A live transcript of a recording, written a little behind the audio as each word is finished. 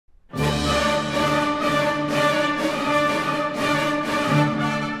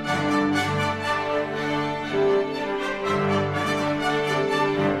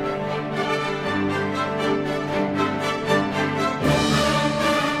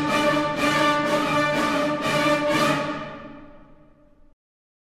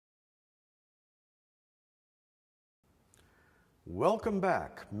Welcome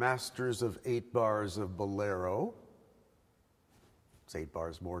back, masters of 8 bars of Bolero. It's 8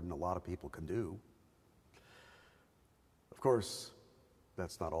 bars more than a lot of people can do. Of course,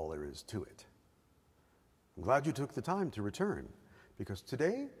 that's not all there is to it. I'm glad you took the time to return, because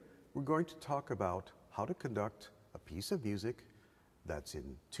today we're going to talk about how to conduct a piece of music that's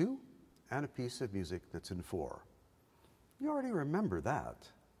in 2 and a piece of music that's in 4. You already remember that.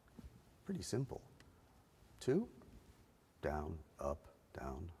 Pretty simple. 2, down, up,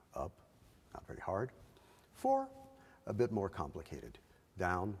 not very hard. 4, a bit more complicated.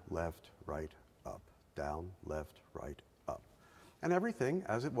 Down, left, right, up. Down, left, right, up. And everything,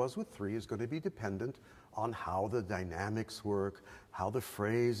 as it was with 3, is going to be dependent on how the dynamics work, how the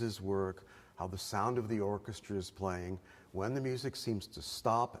phrases work, how the sound of the orchestra is playing, when the music seems to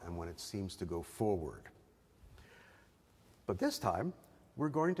stop and when it seems to go forward. But this time, we're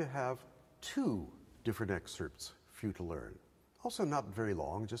going to have 2 different excerpts for you to learn. Also not very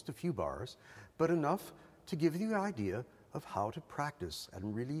long, just a few bars, but enough to give you the idea of how to practice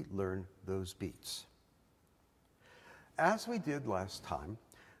and really learn those beats. As we did last time,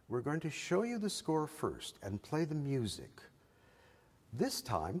 we're going to show you the score first and play the music. This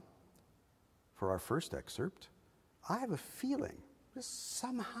time, for our first excerpt, I have a feeling, just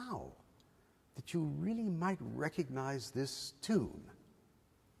somehow, that you really might recognize this tune.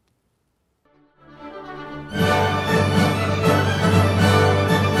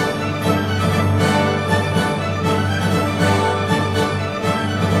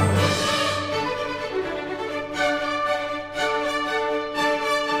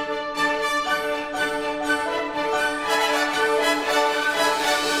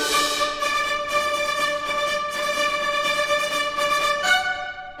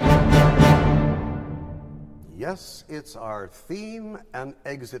 Yes, it's our theme and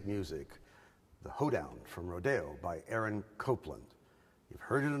exit music, the Hoe Down from Rodeo by Copland. You've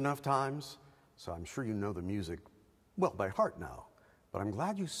heard it enough times, so I'm sure you know the music, well, by heart now. But I'm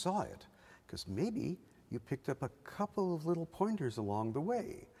glad you saw it, because maybe you picked up a couple of little pointers along the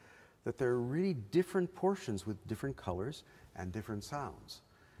way, that there are really different portions with different colors and different sounds.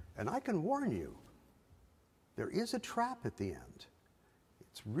 And I can warn you, there is a trap at the end.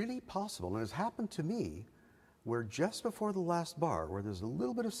 It's really possible, and it has happened to me, where just before the last bar, where there's a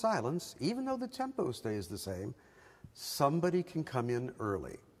little bit of silence, even though the tempo stays the same, somebody can come in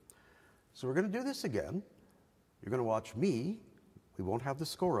early. So we're going to do this again. You're going to watch me. We won't have the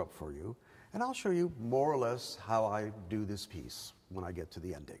score up for you. And I'll show you more or less how I do this piece when I get to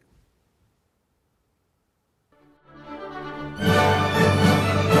the ending.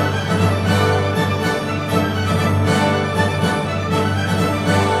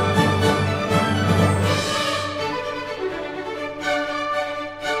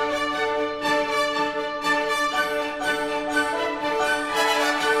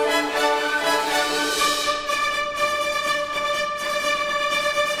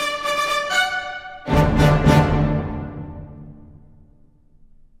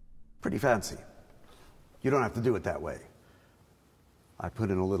 Pretty fancy. You don't have to do it that way. I put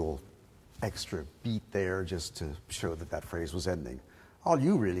in a little extra beat there just to show that that phrase was ending. All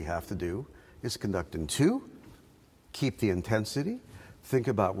you really have to do is conduct in 2, keep the intensity, think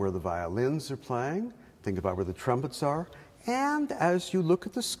about where the violins are playing, think about where the trumpets are, and as you look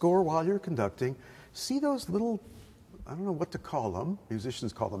at the score while you're conducting, see those little, I don't know what to call them,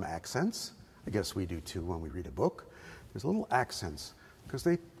 musicians call them accents. I guess we do too when we read a book. There's little accents, because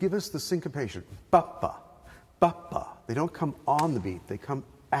they give us the syncopation. Ba-ba, ba-ba. They don't come on the beat, they come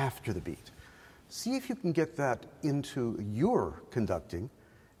after the beat. See if you can get that into your conducting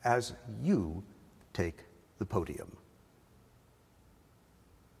as you take the podium.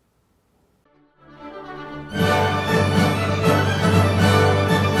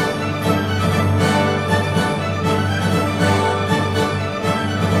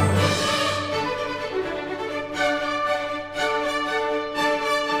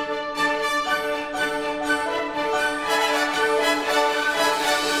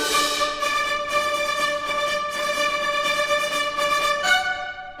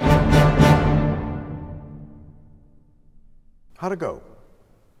 How'd it go?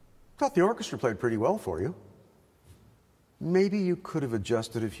 Thought the orchestra played pretty well for you. Maybe you could have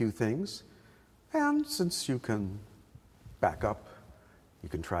adjusted a few things, and since you can back up, you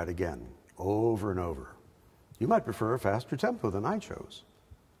can try it again, over and over. You might prefer a faster tempo than I chose,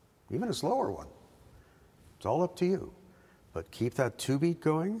 even a slower one. It's all up to you. But keep that 2-beat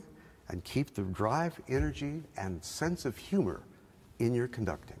going, and keep the drive, energy, and sense of humor in your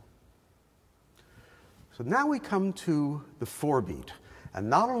conducting. So now we come to the 4-beat, And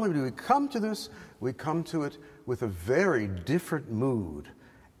not only do we come to this, we come to it with a very different mood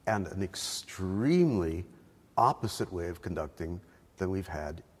and an extremely opposite way of conducting than we've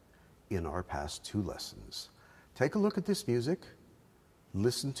had in our past 2 lessons. Take a look at this music,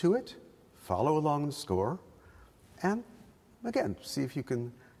 listen to it, follow along the score, and again, see if you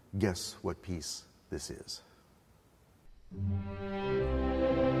can guess what piece this is.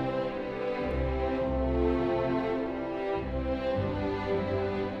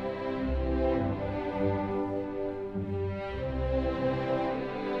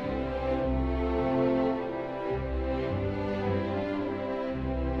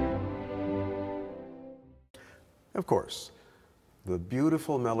 Of course, the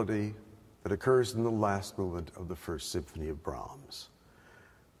beautiful melody that occurs in the last movement of the First Symphony of Brahms.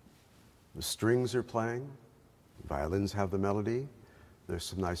 The strings are playing, the violins have the melody, there's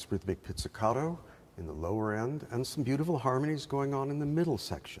some nice rhythmic pizzicato in the lower end, and some beautiful harmonies going on in the middle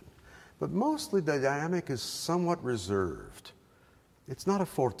section. But mostly the dynamic is somewhat reserved. It's not a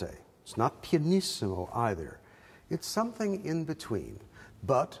forte, it's not pianissimo either. It's something in between,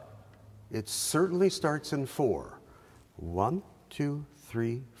 but it certainly starts in 4. 1, 2,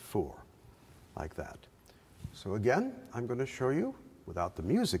 3, 4, like that. So again, I'm going to show you, without the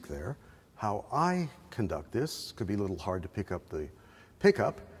music there, how I conduct this. It could be a little hard to pick up the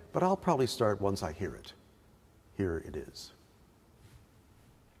pickup, but I'll probably start once I hear it. Here it is.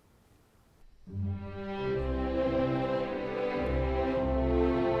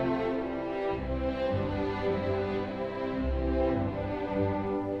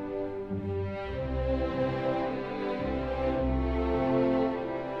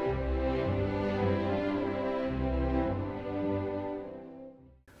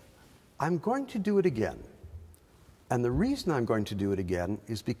 I'm going to do it again. And the reason I'm going to do it again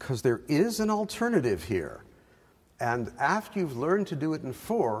is because there is an alternative here. And after you've learned to do it in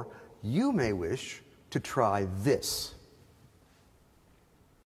 4, you may wish to try this.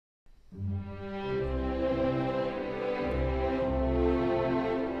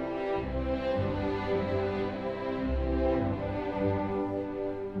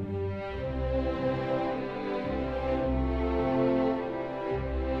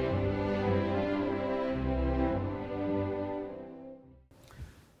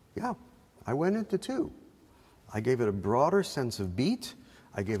 Yeah, I went into 2. I gave it a broader sense of beat.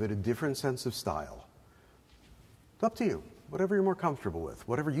 I gave it a different sense of style. It's up to you, whatever you're more comfortable with,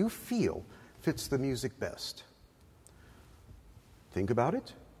 whatever you feel fits the music best. Think about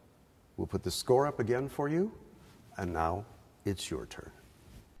it. We'll put the score up again for you, and now it's your turn.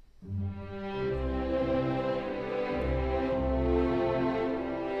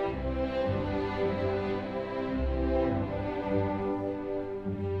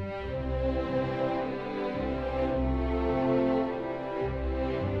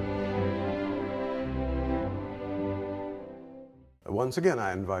 Once again,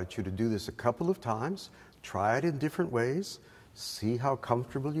 I invite you to do this a couple of times. Try it in different ways. See how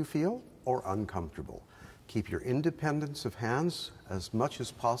comfortable you feel or uncomfortable. Keep your independence of hands as much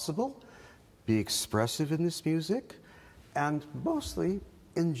as possible. Be expressive in this music. And mostly,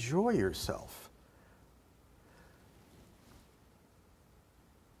 enjoy yourself.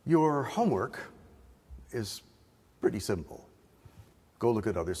 Your homework is pretty simple. Go look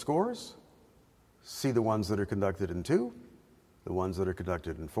at other scores. See the ones that are conducted in 2. The ones that are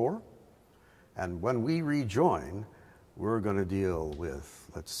conducted in 4. And when we rejoin, we're going to deal with,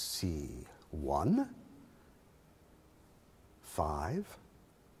 let's see, 1, 5,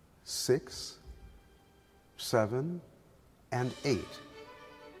 6, 7, and 8.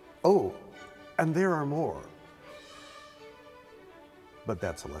 Oh, and there are more. But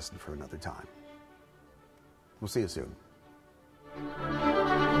that's a lesson for another time. We'll see you soon.